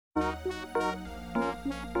Hi,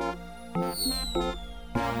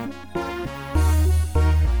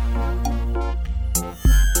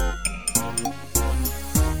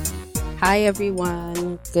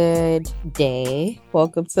 everyone. Good day.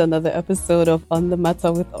 Welcome to another episode of On the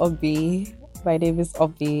Matter with Obi. My name is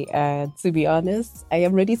Obi, and to be honest, I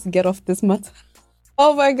am ready to get off this matter.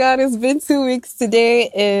 Oh my God, it's been 2 weeks.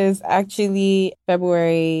 Today is actually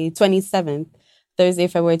February 27th, Thursday,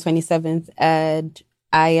 February 27th. And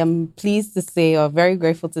I am pleased to say, or very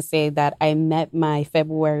grateful to say, that I met my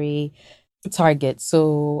February target.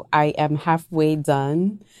 So I am halfway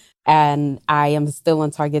done and I am still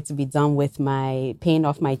on target to be done with my paying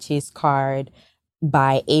off my Chase card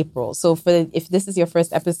by April. So if this is your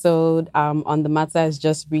first episode on the matter, is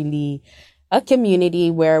just really a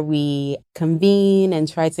community where we convene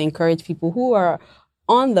and try to encourage people who are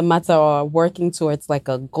on the matter or working towards like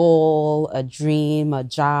a goal, a dream, a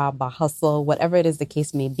job, a hustle, whatever it is the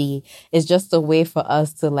case may be. It's just a way for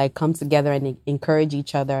us to like come together and encourage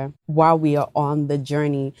each other while we are on the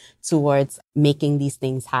journey towards making these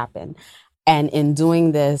things happen. And in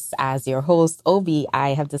doing this as your host, Obi, I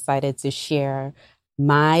have decided to share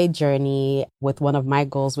my journey with one of my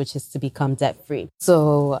goals, which is to become debt free.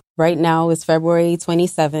 So right now is February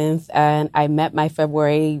 27th and I met my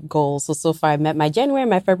February goals. So far I met my January and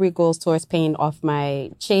my February goals towards paying off my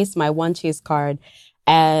one Chase card.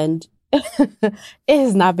 And it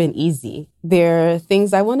has not been easy. There are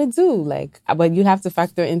things I want to do, but you have to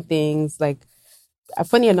factor in things like,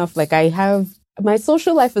 funny enough, my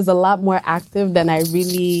social life is a lot more active than I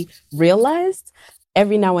really realized.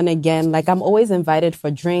 Every now and again, I'm always invited for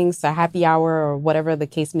drinks, a happy hour, or whatever the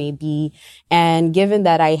case may be. And given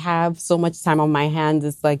that I have so much time on my hands,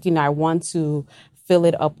 it's I want to fill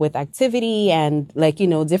it up with activity and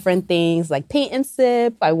different things like paint and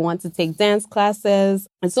sip. I want to take dance classes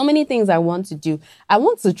and so many things I want to do. I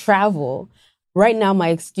want to travel. Right now, my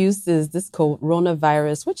excuse is this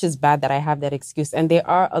coronavirus, which is bad that I have that excuse. And there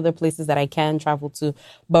are other places that I can travel to.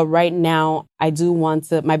 But right now, I do want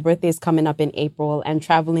to, my birthday is coming up in April and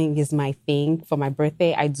traveling is my thing for my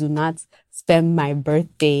birthday. I do not spend my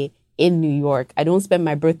birthday in New York. I don't spend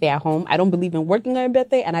my birthday at home. I don't believe in working on your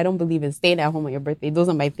birthday and I don't believe in staying at home on your birthday. Those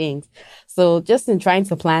are my things. So just in trying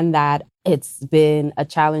to plan that, it's been a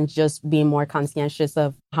challenge just being more conscientious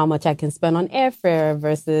of how much I can spend on airfare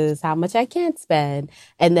versus how much I can't spend.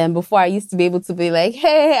 And then before I used to be able to be like,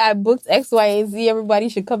 hey, I booked X, Y, and Z. Everybody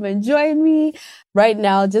should come and join me. Right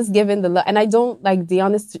now, just given and I don't the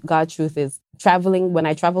honest God truth is traveling. When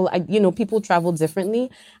I travel, people travel differently.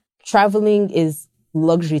 Traveling is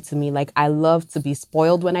luxury to me. I love to be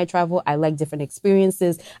spoiled when I travel. I like different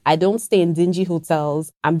experiences. I don't stay in dingy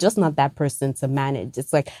hotels. I'm just not that person to manage.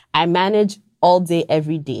 It's I manage all day,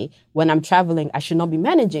 every day. When I'm traveling, I should not be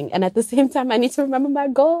managing. And at the same time, I need to remember my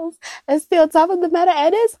goals and stay on top of the matter.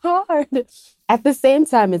 And it's hard. At the same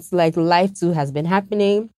time, it's life too has been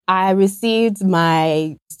happening. I received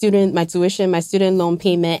my tuition, my student loan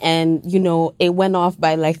payment, and, it went off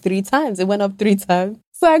by 3 times. It went up 3 times.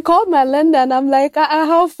 So I called my lender and I'm like,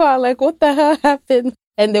 how far? What the hell happened?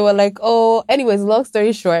 And they were like, oh, anyways, long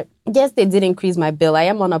story short, yes, they did increase my bill. I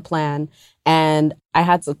am on a plan and I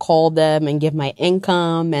had to call them and give my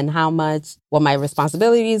income and what my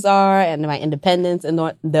responsibilities are and my independence and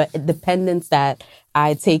the dependents that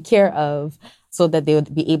I take care of so that they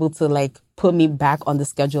would be able to put me back on the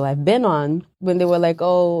schedule I've been on. When they were like,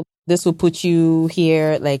 oh, this will put you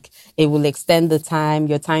here, it will extend the time,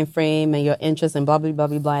 your time frame and your interest and blah, blah, blah,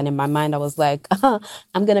 blah, blah. And in my mind, I was like, I'm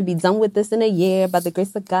going to be done with this in a year by the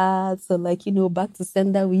grace of God. So back to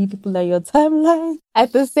send that with people on your timeline.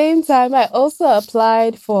 At the same time, I also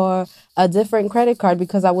applied for a different credit card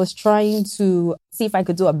because I was trying to see if I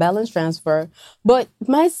could do a balance transfer. But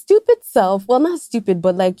my stupid self, well, not stupid,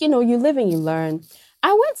 but you live and you learn.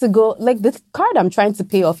 I went to go, the card I'm trying to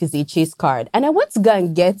pay off is a Chase card. And I went to go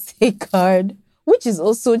and get a card, which is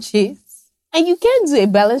also Chase. And you can't do a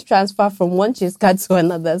balance transfer from one Chase card to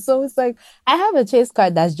another. So it's I have a Chase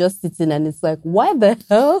card that's just sitting and it's why the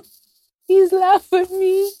hell? He's laughing at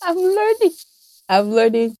me. I'm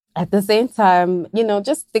learning. At the same time,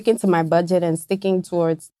 just sticking to my budget and sticking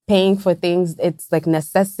towards paying for things. It's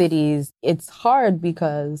necessities. It's hard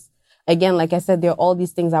because again, like I said, there are all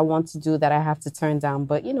these things I want to do that I have to turn down.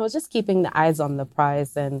 But, just keeping the eyes on the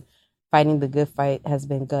prize and fighting the good fight has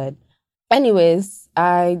been good. Anyways,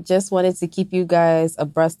 I just wanted to keep you guys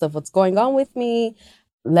abreast of what's going on with me.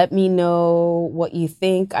 Let me know what you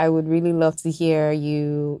think. I would really love to hear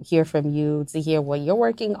from you, to hear what you're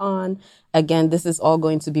working on. Again, this is all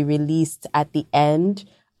going to be released at the end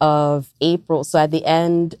of April. So at the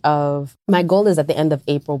end of, my goal is at the end of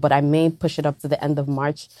April, but I may push it up to the end of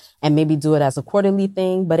March and maybe do it as a quarterly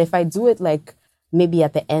thing. But if I do it like maybe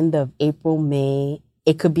at the end of April, May,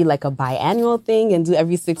 it could be like a biannual thing and do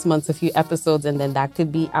every 6 months a few episodes, and then that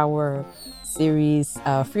could be our series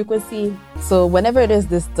frequency. So whenever it is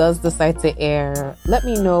this does decide to air, let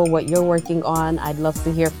me know what you're working on. I'd love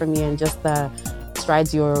to hear from you and just the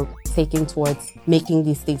strides you're taking towards making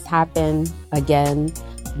these things happen. Again,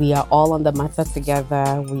 we are all on the matter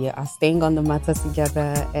together. We are staying on the matter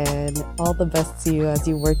together, and all the best to you as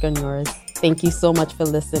you work on yours. Thank you so much for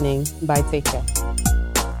listening. Bye. Take care.